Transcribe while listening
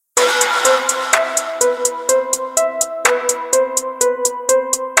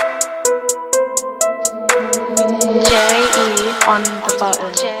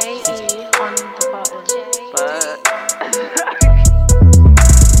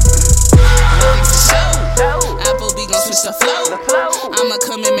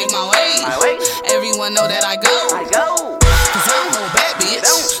know that I go. Cause I'm no bad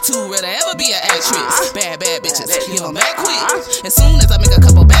bitch, too rare to ever be an actress. Bad bitches, give them back quick. As soon as I make a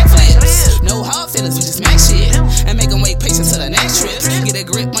couple backflips, no hard feelings, we just smack shit. And make them wait patient till the next trip. Get a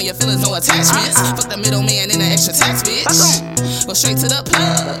grip on your feelings, no attachments. Fuck the middleman and the extra tax bitch. Go straight to the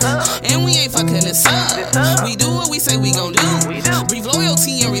plug, and we ain't fucking this up. We do what we say we gon' do. Breathe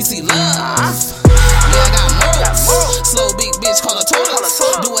loyalty and receive love. Yeah, I got morals. Slow big bitch call a tortoise.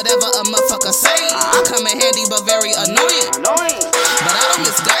 Do whatever a motherfucker say. Come in handy but very annoying. But I don't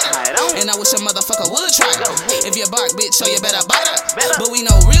misguide her, and I wish a motherfucker would try her. If you bark, bitch, so you better bite her. But we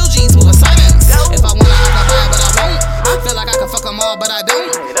know real G's move in silence. If I wanna, I can buy, but I won't. Feel like I can fuck them all, but I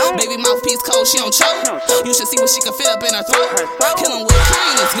don't. Baby mouthpiece cold, she don't choke. You should see what she can feel up in her throat. Kill them with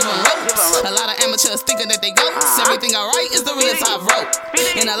kindness, give them ropes. A lot of amateurs thinking that they ghosts. Everything I write is the realest I've wrote.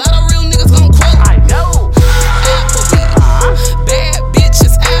 And a lot of real